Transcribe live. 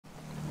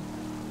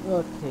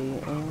Okay,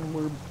 and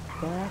we're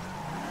back,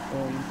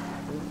 and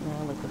right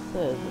now, like I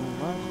said, in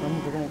the last one,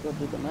 we're gonna go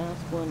do the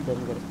mask one, then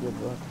we're gonna do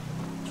the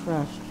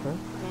trash truck,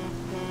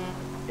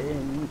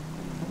 and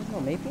I don't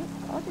know, maybe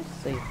I'll just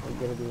safely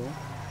get a deal.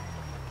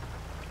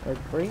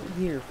 Like right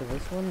here for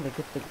this one, to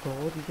get the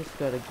gold, you just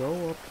gotta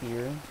go up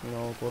here, you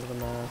know, go to the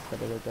mask,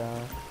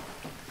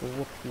 go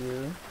up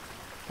here,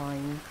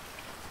 find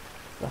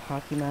the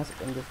hockey mask,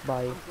 and just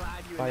buy it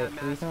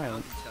 3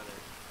 times.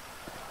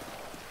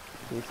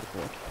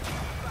 Basically.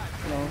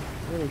 You know,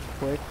 really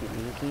quick and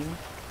easy.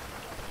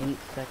 8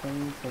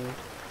 seconds, and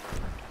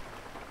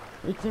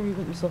right there you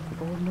got yourself a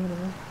gold medal.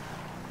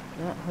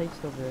 That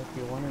heist over there, if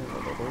you're wondering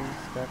what it is,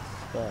 that's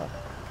the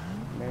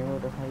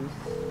Merriweather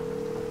heist.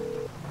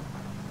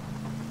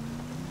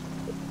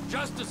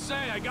 Just to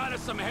say, I got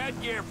us some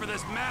headgear for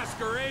this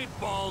masquerade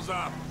balls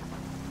up.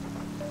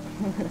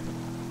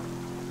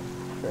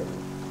 Trevor.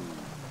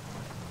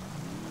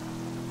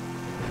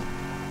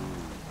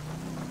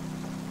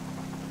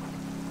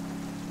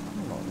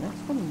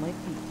 Next one might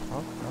be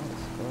tough, not a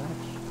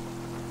scratch.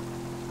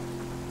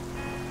 I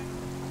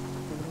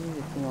believe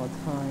it's, you know,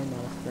 time,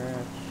 not a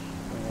scratch,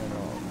 and,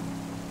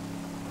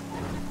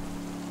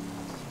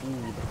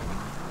 speed.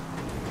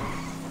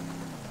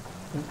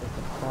 I think that's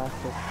the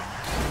fastest.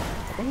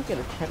 I think you get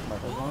a check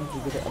mark as long as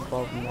you get it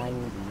above 90.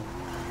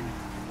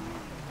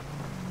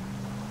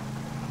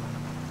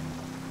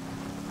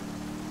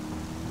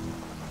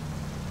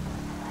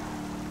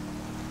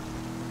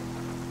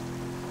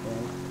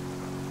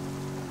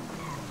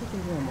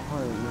 I'm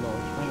hard, you know,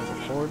 trying to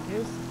record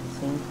this at the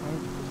same time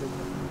because you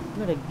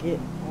gotta get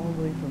all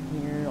the way from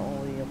here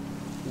all the way up,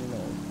 you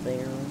know,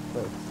 there,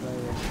 but it's not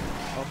even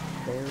up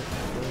there, it's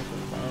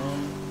further down.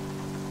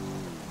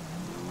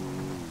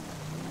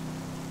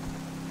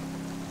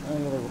 I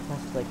gotta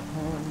request like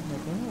home,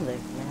 like I know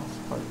that mask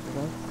part, but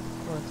that's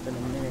less than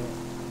a minute.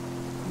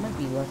 It might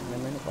be less than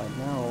a minute by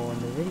now in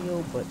the video,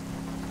 but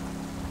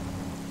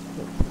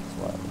it takes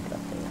a while to get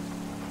up there.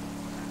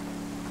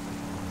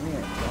 Yeah,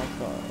 that's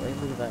all. Right,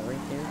 look at that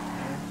right there.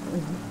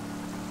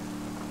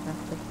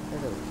 That's the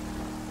photo.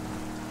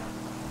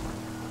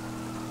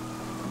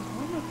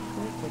 I'm gonna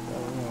click like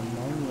a, you know,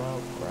 90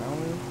 miles per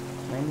hour.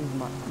 90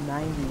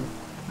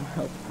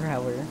 miles per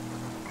hour.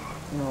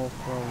 You know,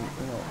 from,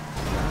 you know,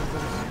 that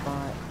little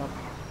spot up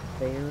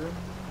there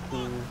to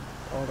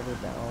all the way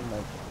down,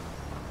 like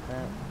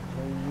that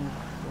way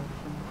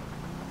direction.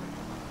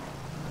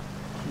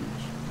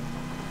 Sheesh.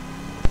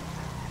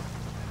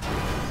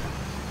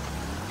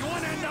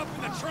 End up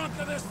in the trunk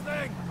of this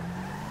thing.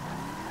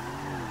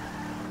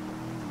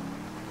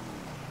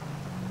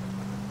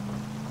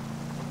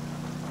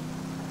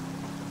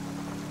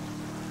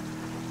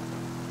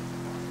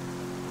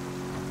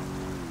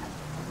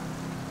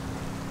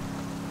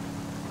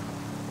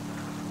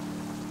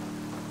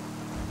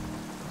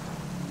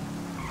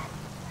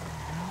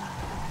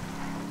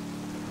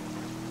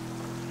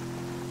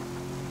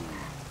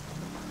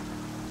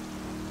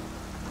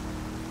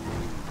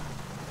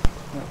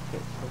 Okay,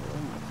 so we're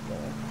almost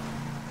there.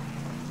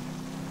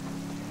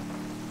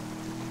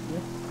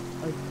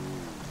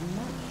 I'm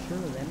not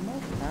sure, they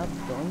might have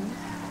guns.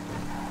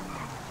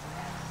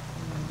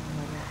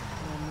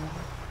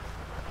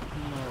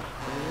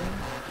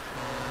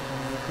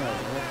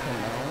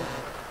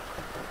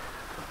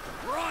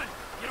 Run!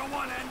 You don't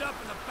want to end up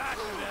in the back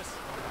of this.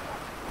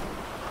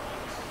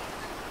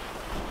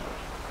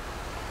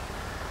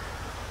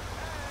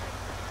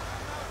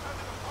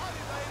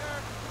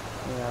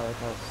 Yeah,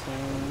 like I was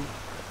saying,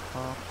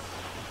 cops.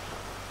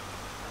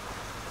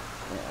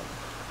 Yeah.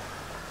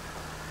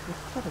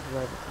 Just try to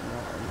drive it from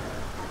that one.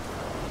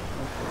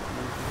 Make it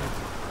easy.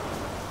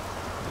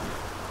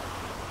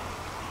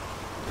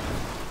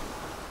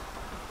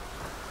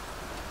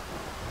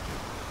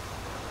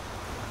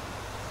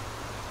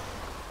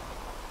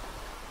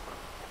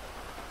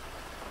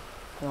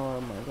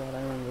 Oh my god, I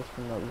remember this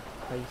from the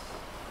heist.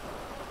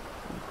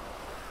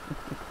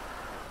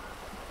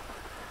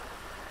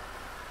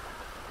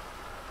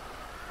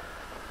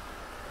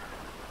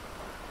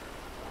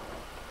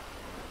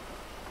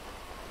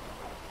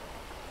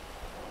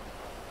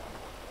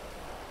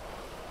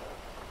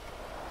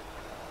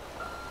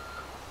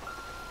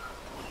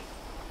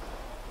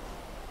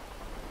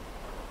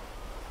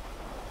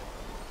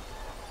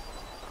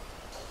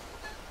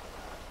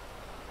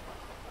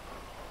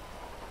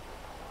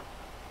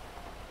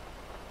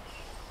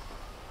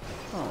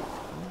 Oh,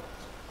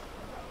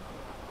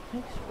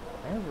 takes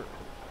forever.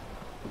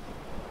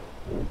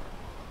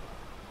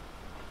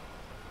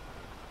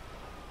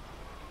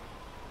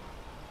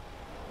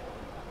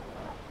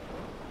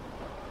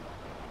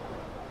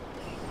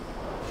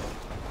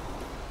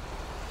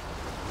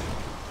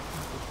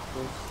 Just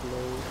go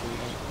slow so you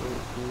don't go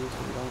through, so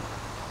you don't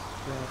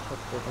scratch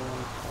up the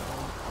damn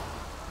car.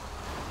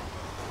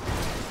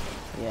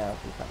 Yeah,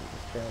 we kind of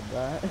just failed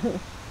that.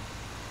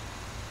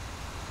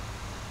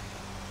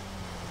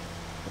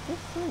 But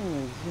this thing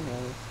is, you know,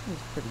 this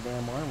thing's pretty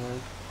damn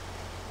armored.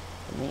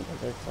 To me,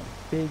 because it's a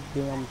big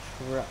damn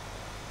truck.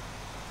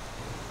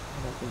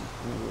 I don't think you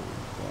can really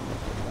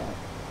damage it that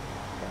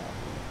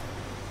badly.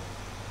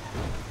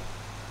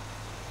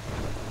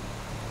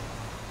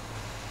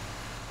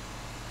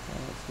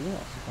 Let's see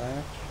that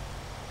scratch.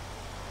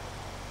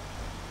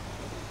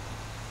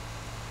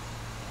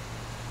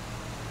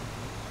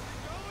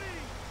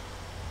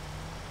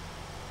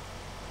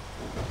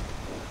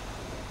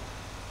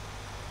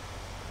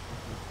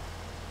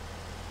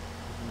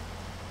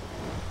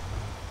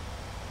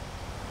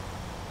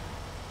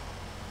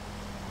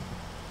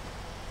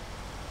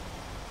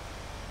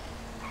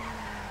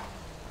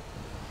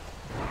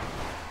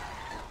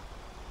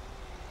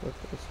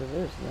 Okay, so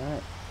there's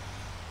that.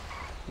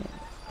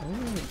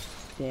 Oh,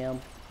 damn.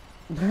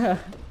 Yeah,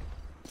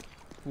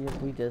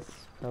 we just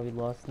probably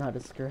lost not a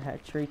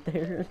scratch right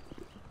there.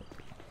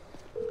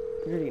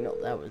 You already know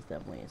that was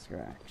definitely a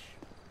scratch.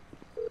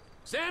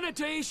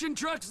 Sanitation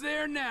truck's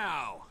there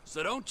now,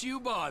 so don't you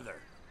bother.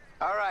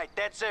 All right,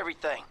 that's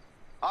everything.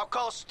 I'll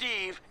call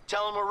Steve,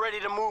 tell him we're ready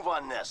to move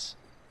on this.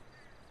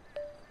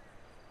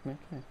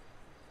 Okay.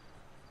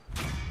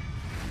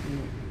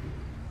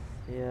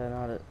 Yeah,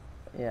 not a...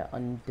 Yeah,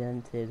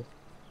 undented.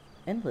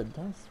 And the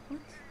dust, what?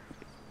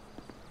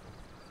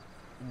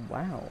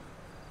 Wow.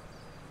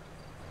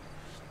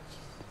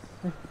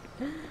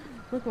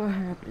 Look what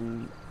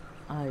happened.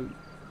 I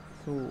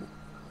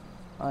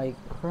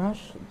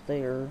crashed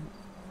there.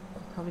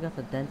 Probably got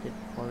the dented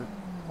part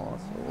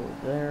also over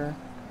there.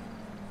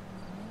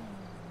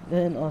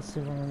 Then also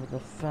remember the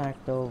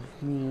fact of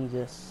me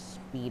just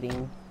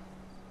speeding.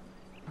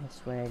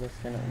 This way I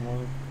just didn't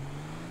work.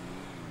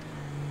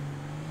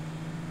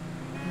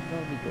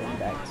 I'll be going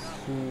back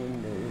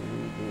soon to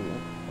redo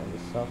all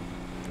this stuff.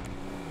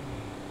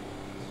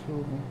 So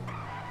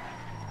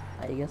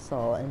I guess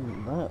I'll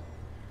end that.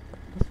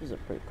 This was a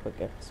pretty quick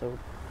episode.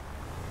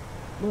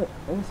 But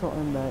I guess I'll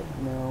end that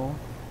now.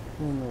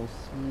 And we'll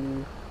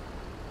see.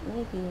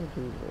 Maybe I'll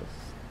do this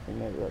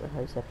in every other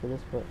house after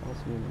this, but I'll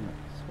see you in the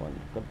next one.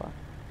 Goodbye.